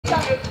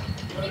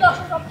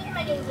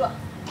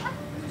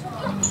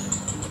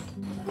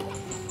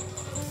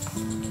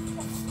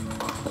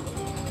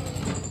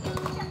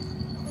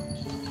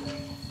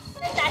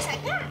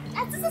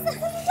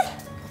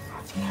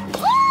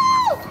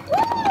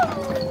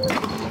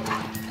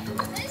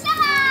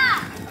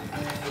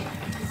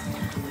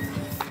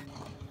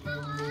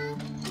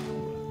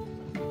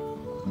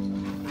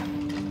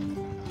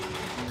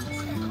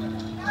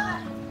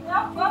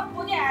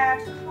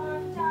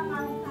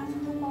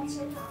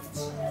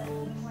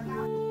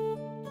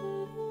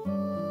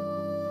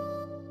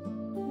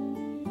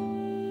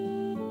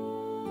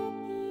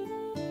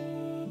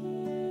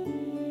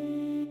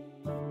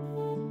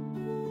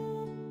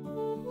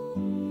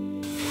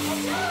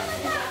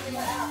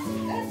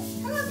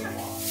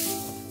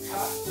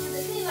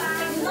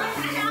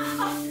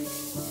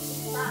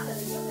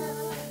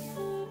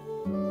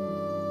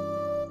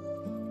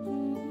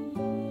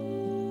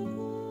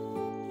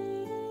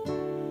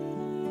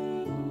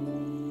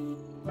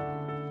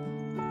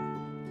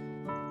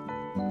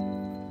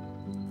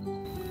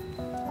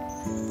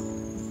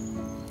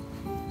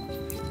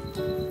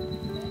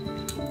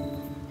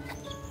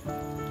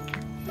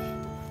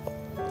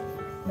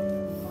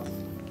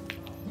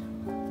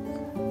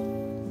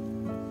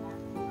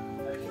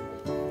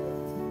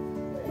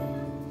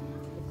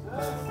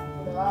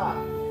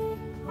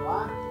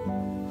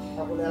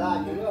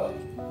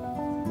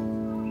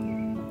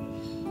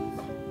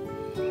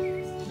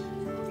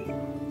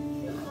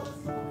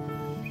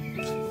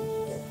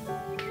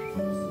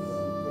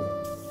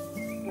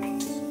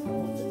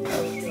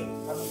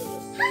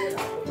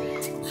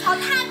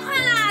太快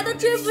了，都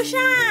追不上。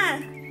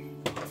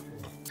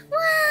哇，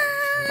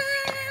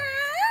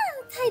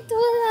太多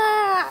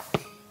了，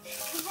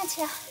看看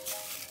去。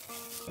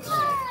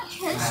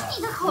全是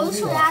你的口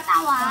水啊，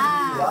大王！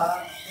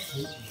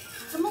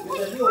怎么会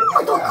那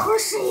么多口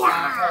水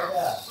呀？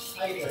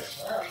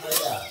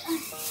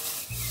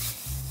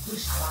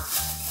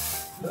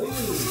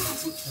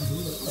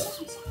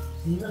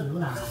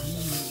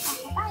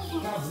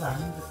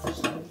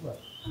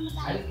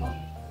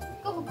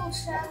够不够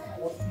吃啊？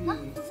啊，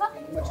不放。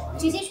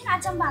姐姐去拿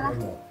砧板了。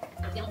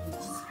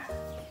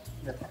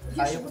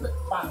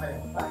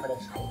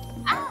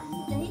啊，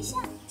等一下，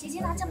姐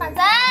姐拿砧板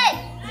在。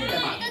你的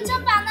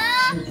砧板呢？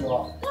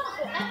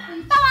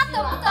大王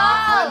等不等？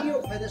啊，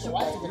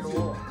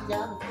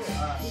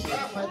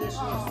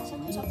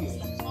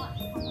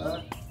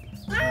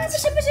不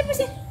行，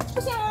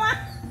妈妈，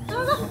走。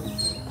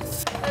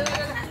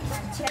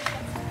钱，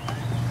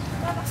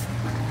爸爸，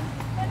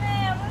妹妹，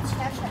我们钱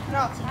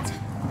走。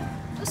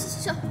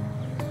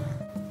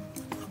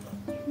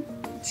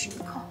吃一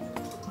口，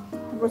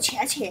我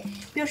钱钱，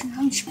表示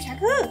让你吃不下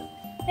去。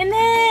妹妹，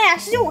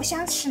是我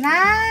想吃呢。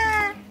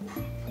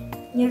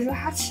牛肉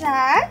好吃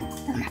啊！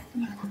等会，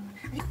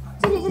哎呀，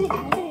这里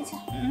看这里吃。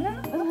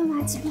妈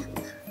妈这边。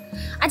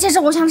啊，姐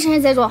我想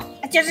吃这个。啊，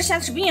姐想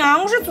吃饼啊！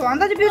我是做完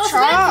的就不要吃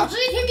了。组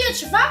织一天没有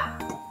吃饭。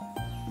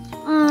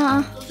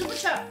组织不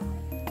吃。啊，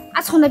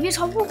从来别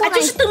吵我。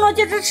就是等了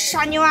姐吃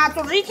啥牛啊？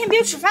组织一天没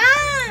有吃饭。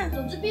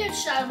组织别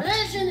吃啊！不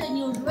然是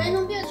牛肉也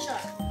能别吃。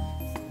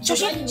小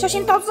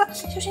心刀子！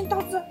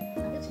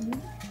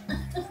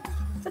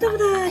不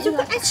对，就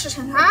不爱吃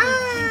成它。啊，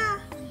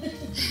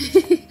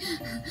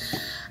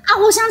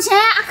我想起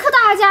来，可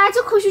大家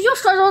这口水就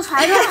说着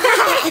传着。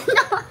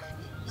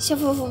小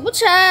夫妇不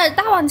吃，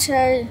大王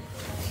吃。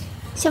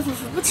小夫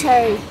妇不吃，小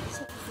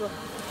夫妇。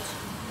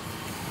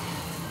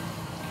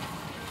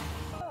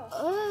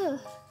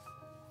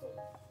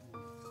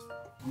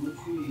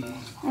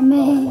妹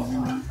妹。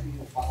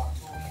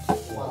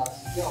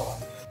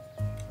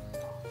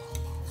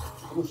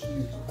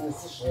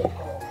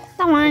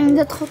大王，你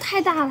的头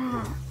太大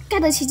了，盖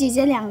得起姐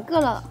姐2个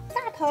了。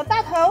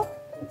大头，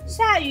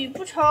下雨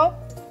不愁。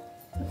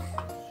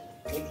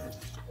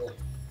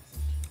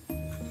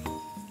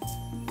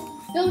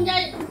跟我们家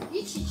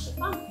一起吃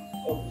饭。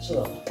不吃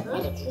了，我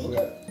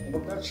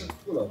们刚吃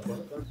够了，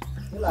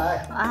你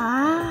来。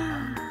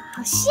啊，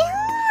好香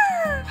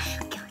啊！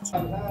给我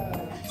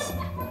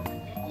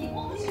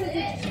吃。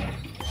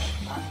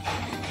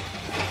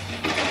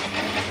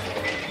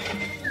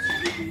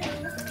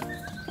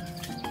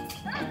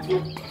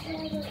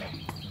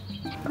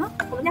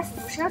我们家夫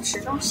妇是要吃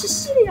这种细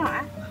细的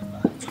啊。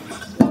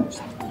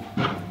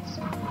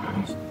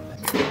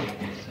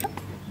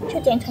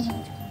点看。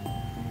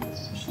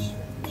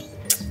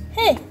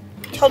嘿，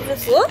挑嘴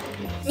夫，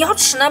你要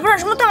吃呢，不然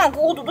什么大王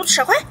锅都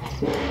吃快。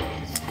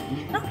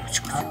吃。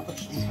吃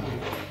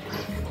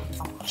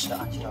啊，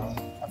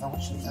我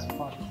吃一下。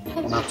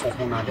我拿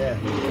红拿的，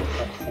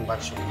红瓜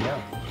吃一样。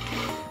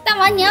大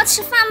王，你要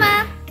吃饭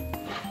吗？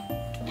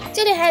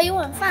这里还有一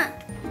碗饭。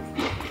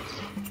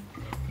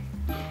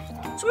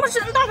什么只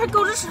能打开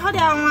狗子吃好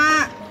点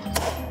吗？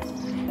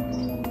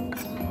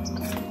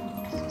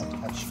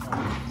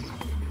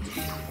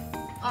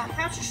啊，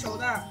还要吃熟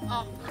的。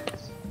好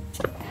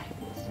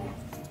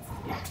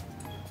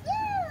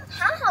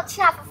好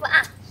吃啊，夫妇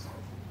啊！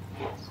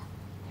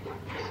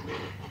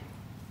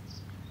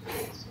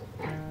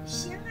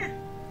香啊！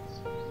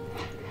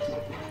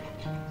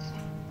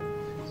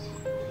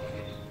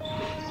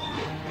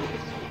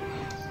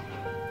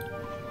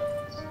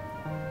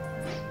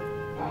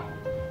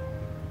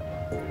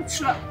不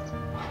吃了。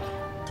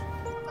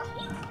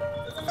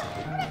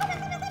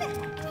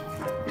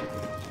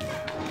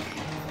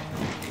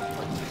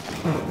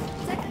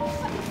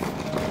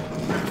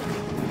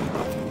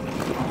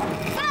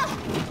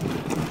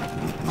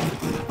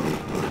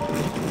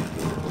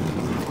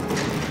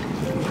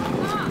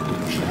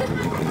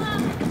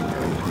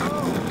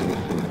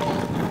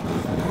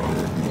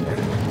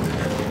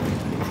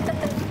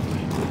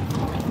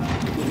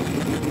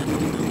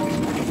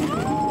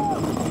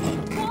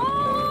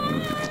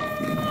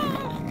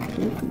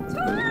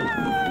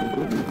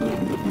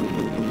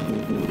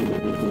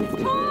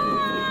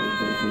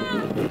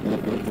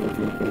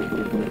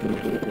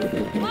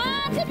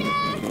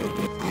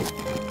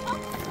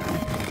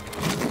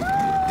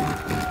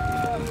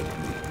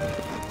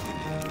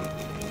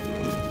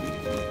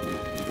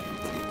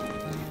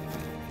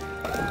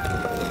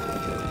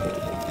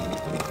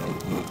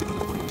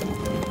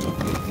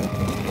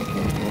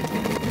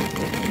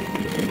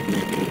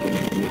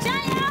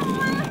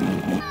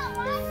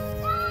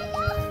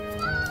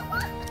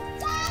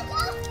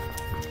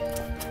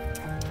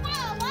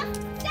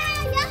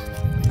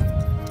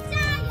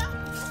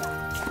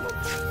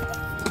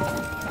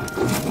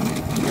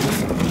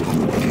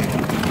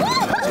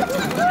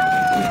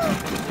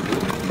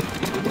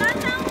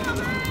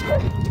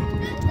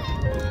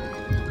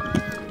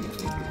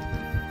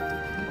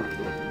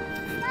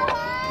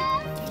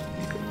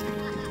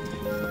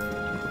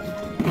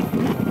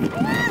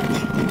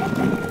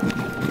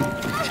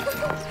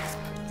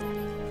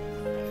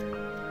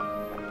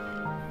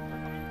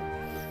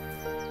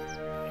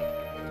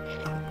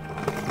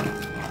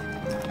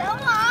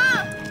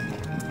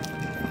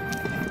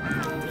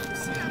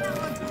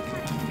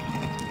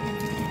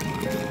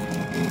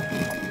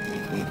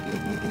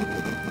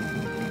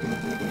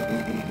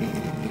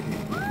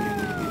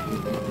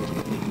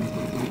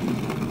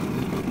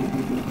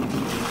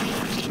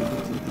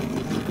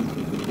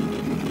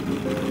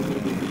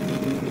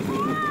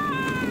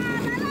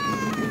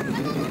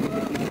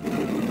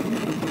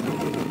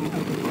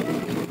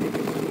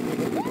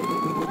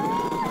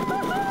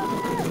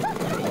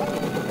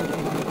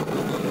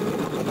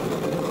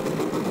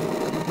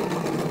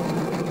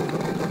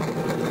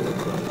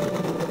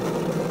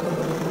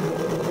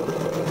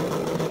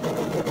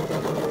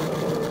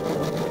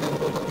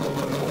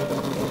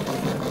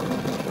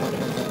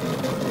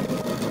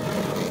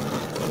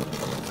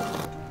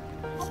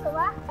走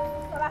吧，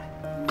走吧，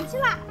回去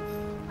吧，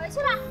回去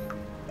吧。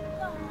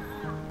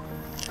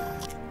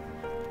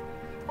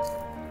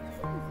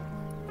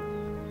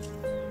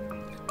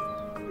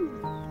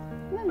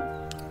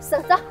走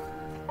走。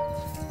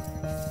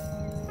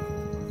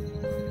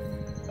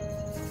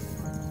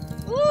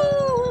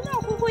哦，闹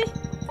灰灰，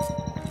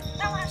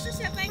大王是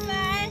小乖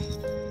乖。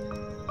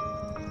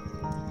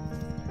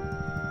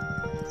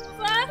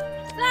福儿，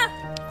走，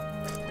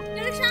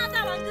跟上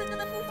大王哥哥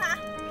的步伐。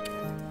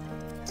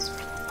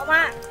好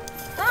吗？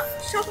走，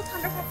手头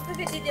藏着花子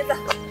给姐姐走。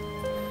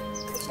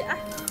回去啊。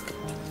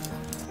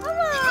妈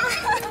妈，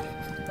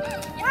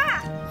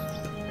呀，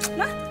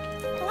来，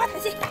桃花台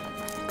阶，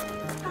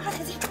桃花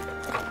台阶。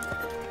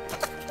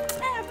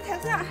哎呀，不抬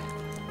子啊！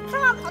大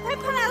王跑太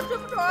快了，准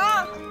不准？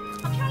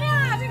好漂亮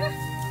啊，这个！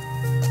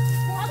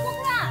我要过来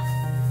了。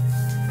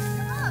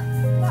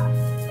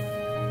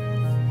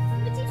你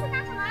们进去干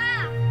什么啊？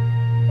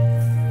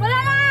回来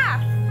啦！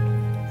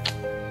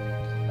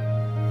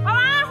娃娃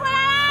回来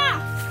啦！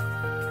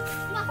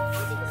妈，我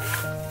进去。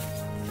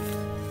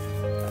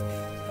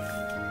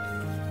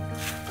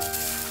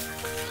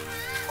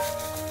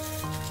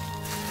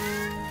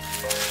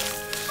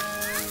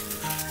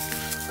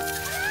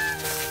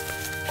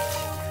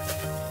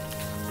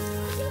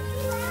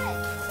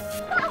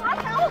大王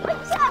抢我回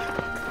去！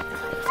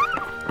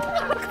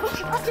口水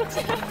就这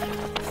样。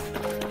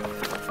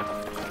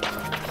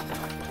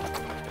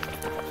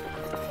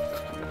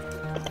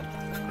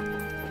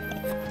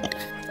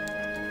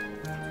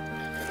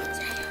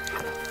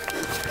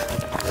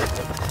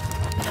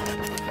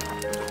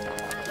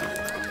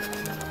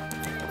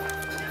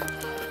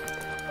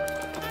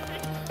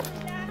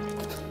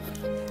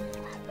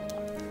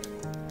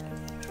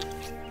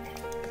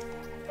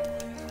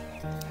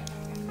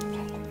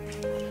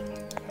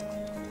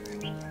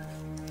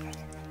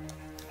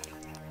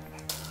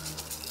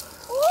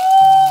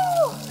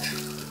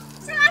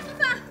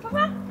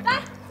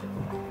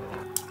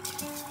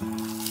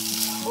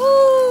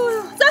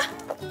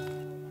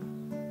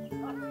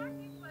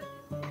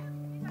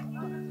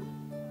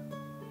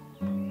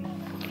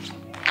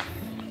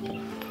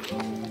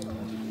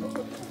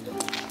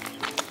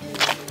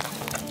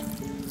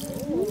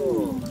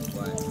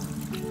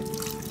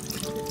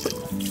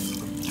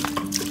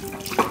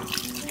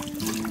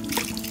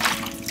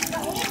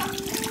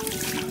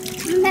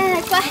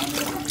乖，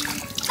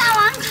大王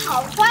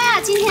好乖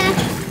啊！今天，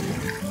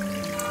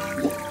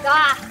走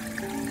啊！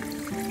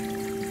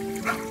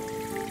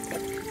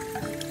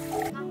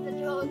这之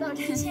后到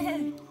这些。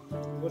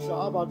我是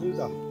阿坝州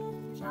的。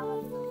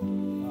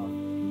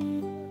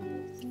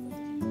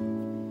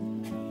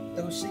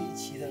都是一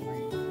起的，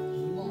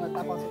我们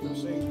大巴车都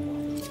是一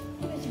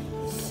起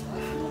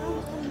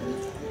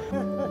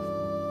的。